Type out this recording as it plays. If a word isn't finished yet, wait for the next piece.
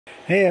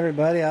Hey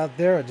everybody out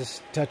there,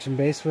 just touching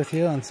base with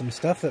you on some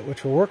stuff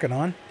which we're working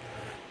on.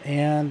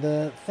 And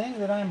the thing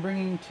that I'm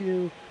bringing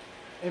to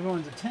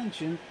everyone's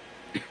attention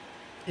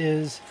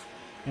is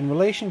in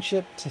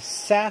relationship to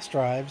SAS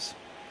drives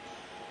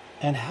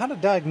and how to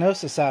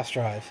diagnose a SAS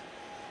drive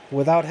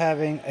without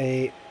having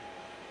a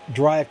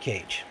drive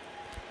cage.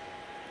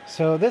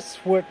 So this is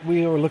what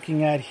we are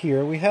looking at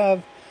here. We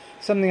have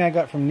something I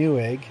got from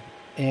Newegg,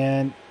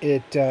 and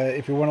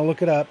if you want to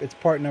look it up, its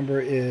part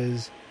number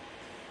is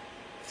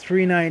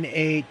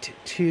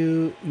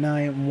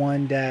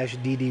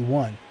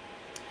 398291-DD1,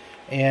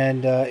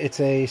 and it's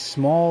a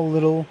small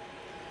little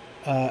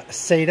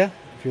Sata.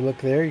 If you look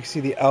there, you can see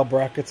the L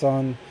brackets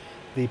on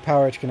the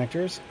power edge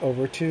connectors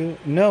over to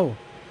no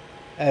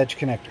edge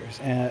connectors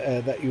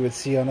that you would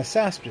see on a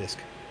SAS disc.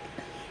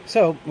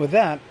 So with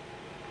that,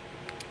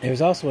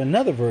 there's also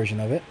another version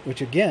of it, which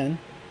again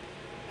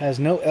has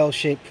no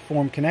L-shaped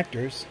form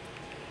connectors,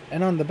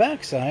 and on the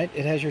back side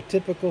it has your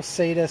typical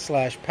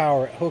Sata /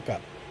 power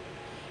hookup.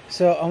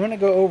 So I'm going to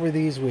go over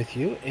these with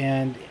you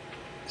and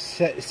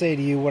say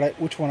to you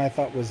which one I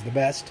thought was the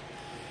best,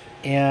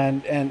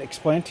 and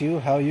explain to you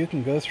how you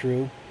can go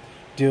through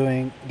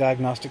doing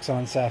diagnostics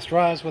on SAS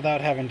drives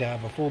without having to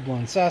have a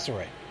full-blown SAS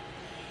array.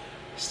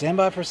 Stand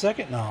by for a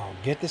second and I'll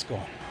get this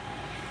going.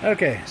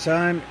 Okay, so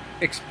I'm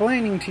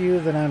explaining to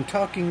you that I'm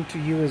talking to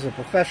you as a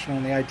professional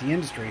in the IT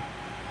industry,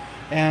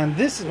 and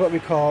this is what we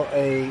call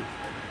a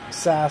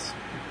SAS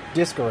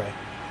disk array.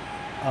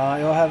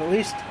 You'll have at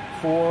least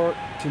 4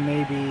 to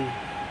maybe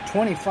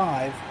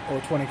 25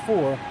 or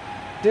 24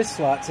 disk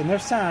slots, and they're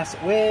SAS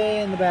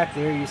way in the back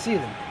there. You see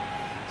them.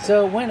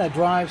 So when a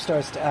drive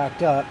starts to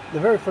act up, the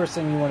very first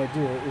thing you want to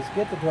do is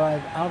get the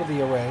drive out of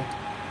the array,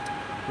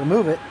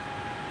 remove it,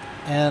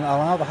 and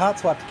allow the hot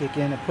swap to kick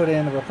in and put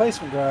in a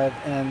replacement drive,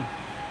 and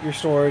your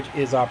storage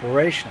is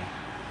operational.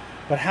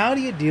 But how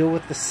do you deal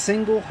with the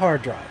single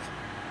hard drive?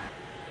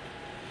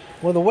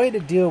 Well, the way to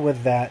deal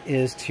with that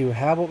is to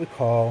have what we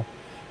call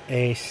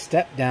a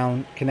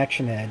step-down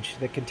connection edge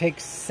that can take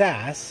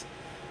SAS,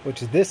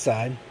 which is this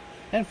side,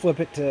 and flip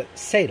it to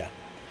Sata,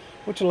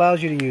 which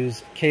allows you to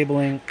use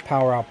cabling,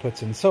 power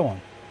outputs, and so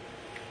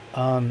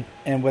on,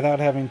 and without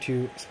having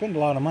to spend a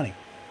lot of money,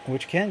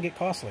 which can get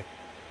costly.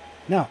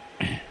 Now,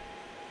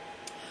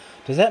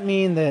 does that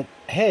mean that,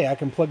 hey, I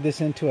can plug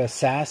this into a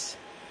SAS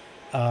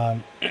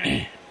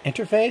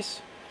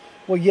interface?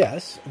 Well,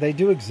 yes, they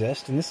do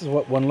exist, and this is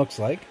what one looks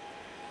like.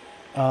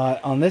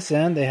 On this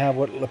end, they have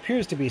what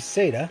appears to be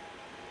Sata.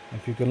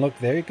 If you can look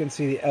there, you can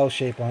see the L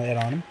shape on it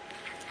on them.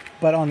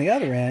 But on the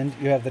other end,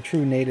 you have the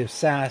true native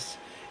SAS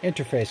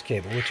interface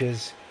cable, which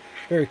is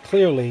very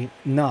clearly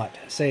not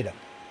Sata.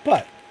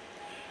 But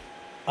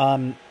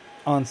on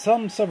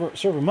some server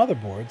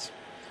motherboards,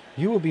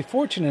 you will be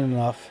fortunate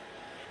enough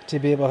to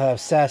be able to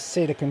have SAS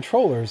Sata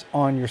controllers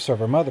on your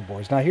server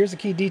motherboards. Now, here's the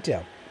key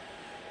detail.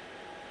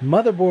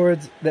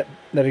 Motherboards that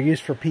are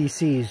used for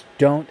PCs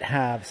don't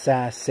have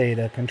SAS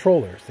Sata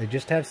controllers. They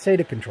just have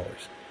Sata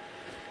controllers.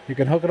 You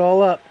can hook it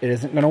all up. It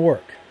isn't going to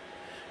work.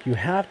 You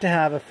have to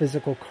have a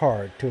physical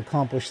card to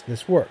accomplish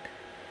this work.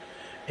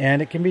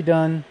 And it can be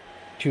done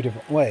 2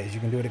 different ways. You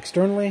can do it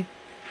externally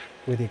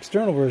with the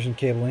external version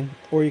cabling,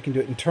 or you can do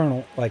it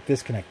internal like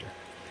this connector.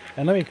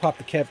 And let me pop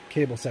the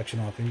cable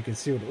section off and you can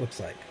see what it looks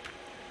like.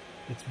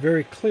 It's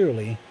very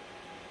clearly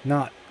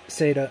not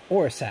Sata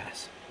or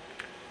SAS.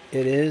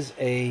 It is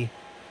a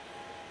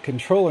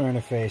controller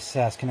interface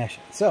SAS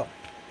connection. So,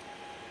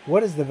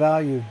 what is the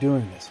value of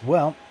doing this?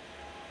 Well,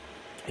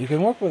 you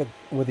can work with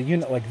a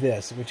unit like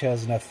this, which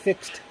has a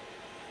fixed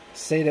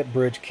Sata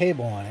bridge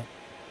cable on it,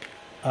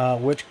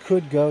 which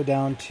could go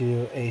down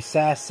to a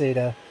SAS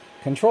Sata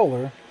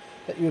controller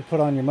that you would put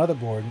on your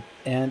motherboard.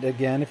 And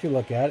again, if you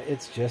look at it,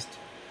 it's just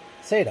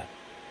Sata.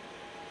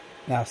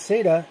 Now,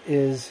 Sata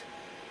is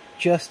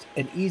just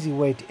an easy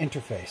way to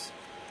interface.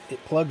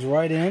 It plugs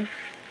right in,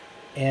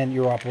 and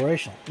you're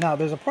operational. Now,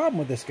 there's a problem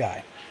with this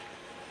guy.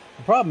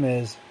 The problem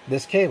is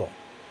this cable.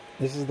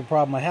 This is the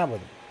problem I have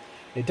with it.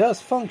 It does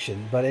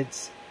function, but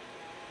it's,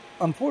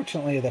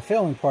 unfortunately, the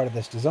failing part of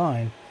this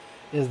design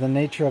is the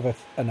nature of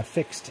an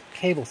affixed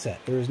cable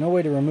set. There is no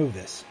way to remove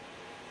this.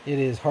 It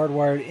is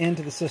hardwired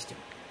into the system.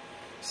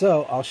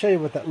 So, I'll show you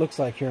what that looks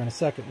like here in a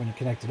second when you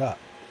connect it up.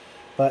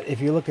 But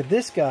if you look at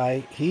this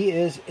guy, he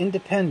is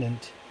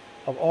independent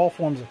of all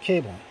forms of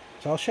cabling.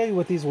 So I'll show you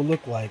what these will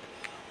look like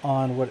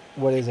on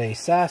what is a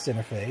SAS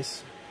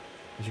interface,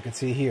 as you can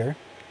see here,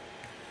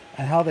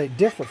 and how they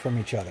differ from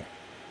each other.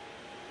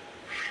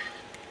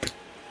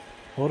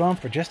 Hold on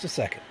for just a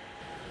second.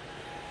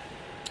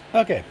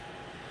 Okay,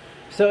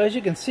 so as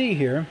you can see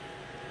here,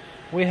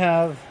 we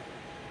have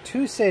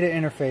 2 Sata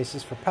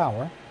interfaces for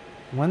power,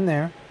 one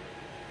there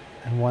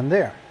and one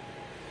there.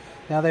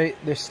 Now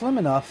they're slim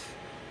enough,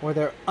 or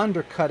they're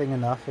undercutting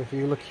enough, if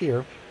you look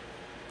here,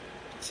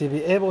 to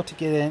be able to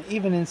get in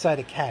even inside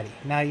a caddy.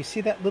 Now you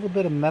see that little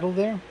bit of metal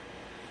there?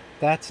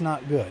 That's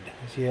not good.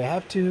 So you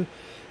have to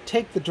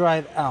take the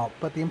drive out,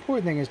 but the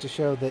important thing is to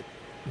show that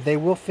they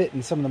will fit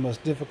in some of the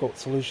most difficult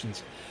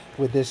solutions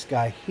with this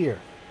guy here.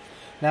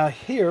 Now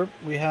here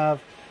we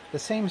have the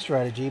same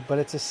strategy, but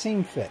it's a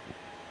seam fit.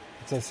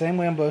 It's the same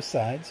way on both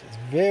sides. It's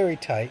very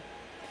tight.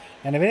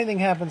 And if anything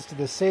happens to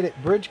the SATA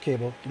bridge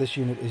cable, this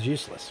unit is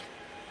useless.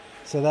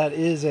 So that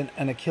is an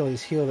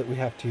Achilles heel that we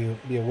have to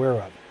be aware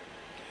of.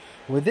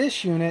 With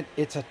this unit,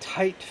 it's a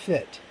tight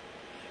fit,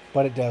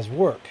 but it does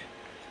work.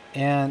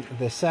 And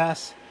the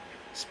SAS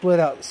split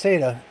out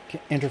SATA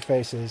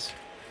interfaces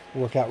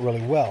work out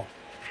really well.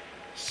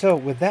 So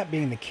with that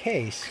being the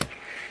case,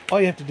 all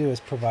you have to do is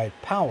provide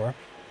power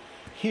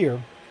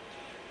here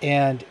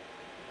and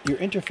your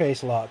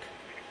interface lock,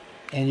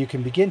 and you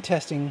can begin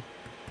testing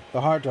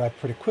the hard drive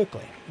pretty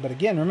quickly. But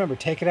again, remember,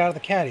 take it out of the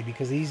caddy,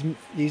 because these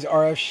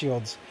RF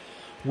shields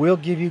will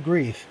give you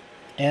grief,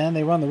 and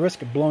they run the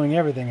risk of blowing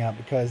everything out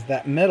because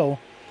that metal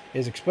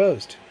is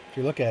exposed. If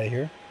you look at it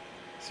here,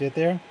 see it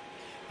there?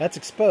 That's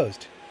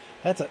exposed.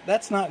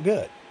 That's not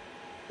good.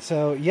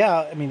 So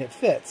yeah, I mean, it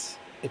fits.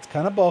 It's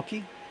kind of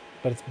bulky,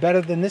 but it's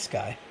better than this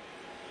guy.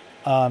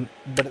 But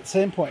at the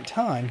same point in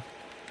time,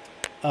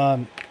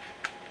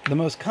 the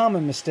most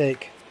common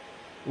mistake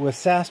with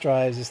SAS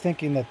drives is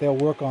thinking that they'll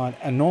work on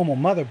a normal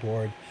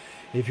motherboard.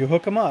 If you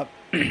hook them up,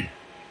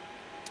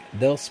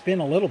 they'll spin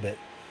a little bit,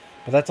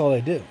 but that's all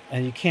they do.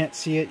 And you can't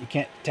see it, you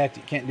can't detect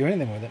it, you can't do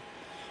anything with it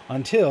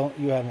until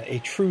you have a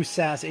true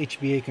SAS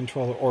HBA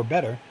controller or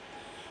better,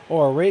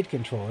 or a RAID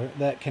controller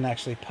that can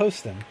actually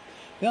post them.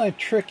 The only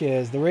trick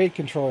is the RAID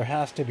controller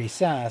has to be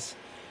SAS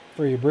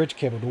for your bridge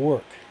cable to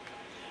work.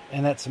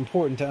 And that's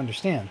important to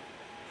understand.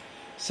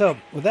 So,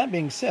 with that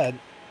being said,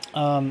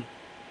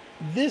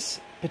 this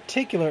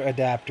particular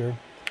adapter,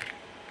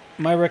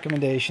 my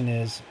recommendation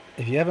is,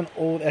 if you have an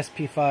old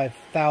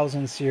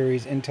SP5000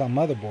 series Intel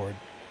motherboard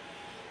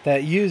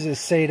that uses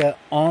SATA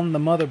on the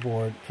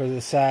motherboard for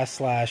the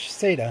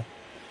SAS/SATA,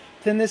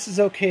 then this is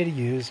okay to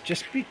use.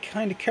 Just be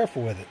kind of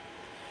careful with it.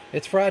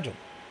 It's fragile.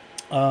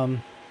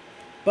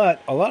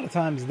 But a lot of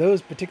times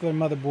those particular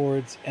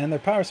motherboards and their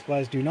power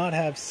supplies do not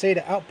have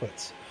SATA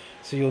outputs.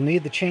 So you'll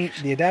need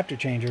the adapter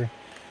changer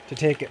to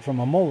take it from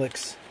a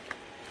Molex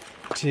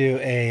to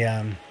a,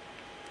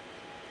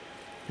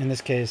 in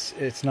this case,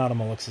 it's not a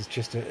Molex, it's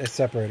just a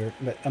separator,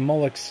 but a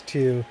Molex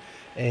to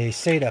a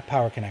SATA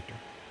power connector.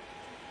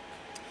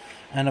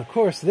 And of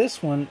course,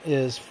 this one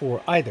is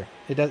for either.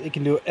 It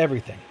can do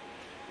everything.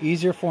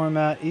 Easier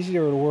format,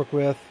 easier to work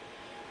with,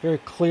 very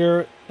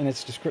clear in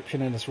its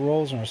description and its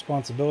roles and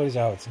responsibilities,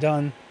 how it's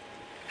done.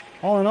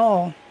 All in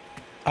all,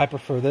 I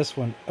prefer this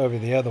one over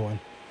the other one.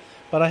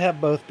 But I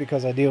have both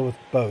because I deal with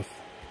both,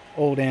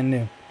 old and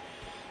new.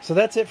 So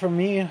that's it from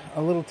me,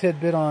 a little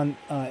tidbit on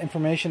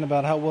information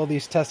about how well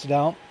these tested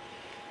out.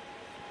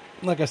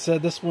 Like I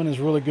said, this one is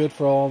really good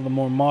for all the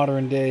more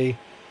modern day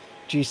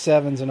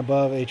G7s and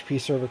above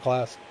HP server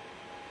class,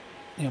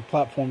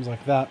 platforms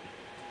like that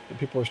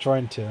people are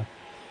trying to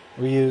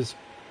reuse.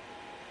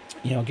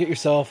 Get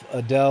yourself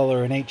a Dell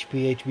or an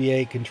HP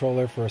HBA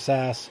controller for a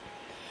SAS.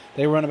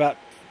 They run about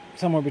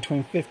somewhere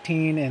between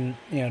 15 and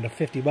to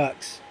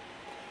 $50,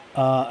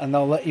 and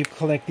they'll let you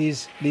collect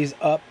these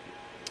up,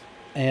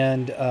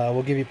 and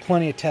we'll give you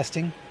plenty of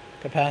testing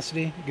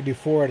capacity. You can do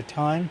 4 at a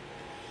time,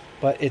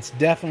 but it's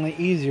definitely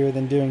easier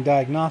than doing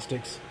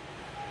diagnostics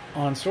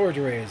on storage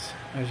arrays.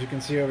 As you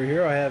can see over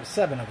here, I have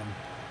 7 of them.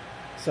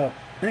 So,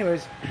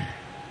 anyways,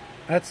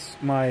 that's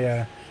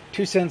my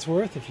 2 cents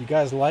worth. If you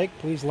guys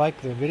please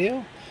like the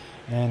video,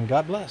 and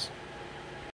God bless.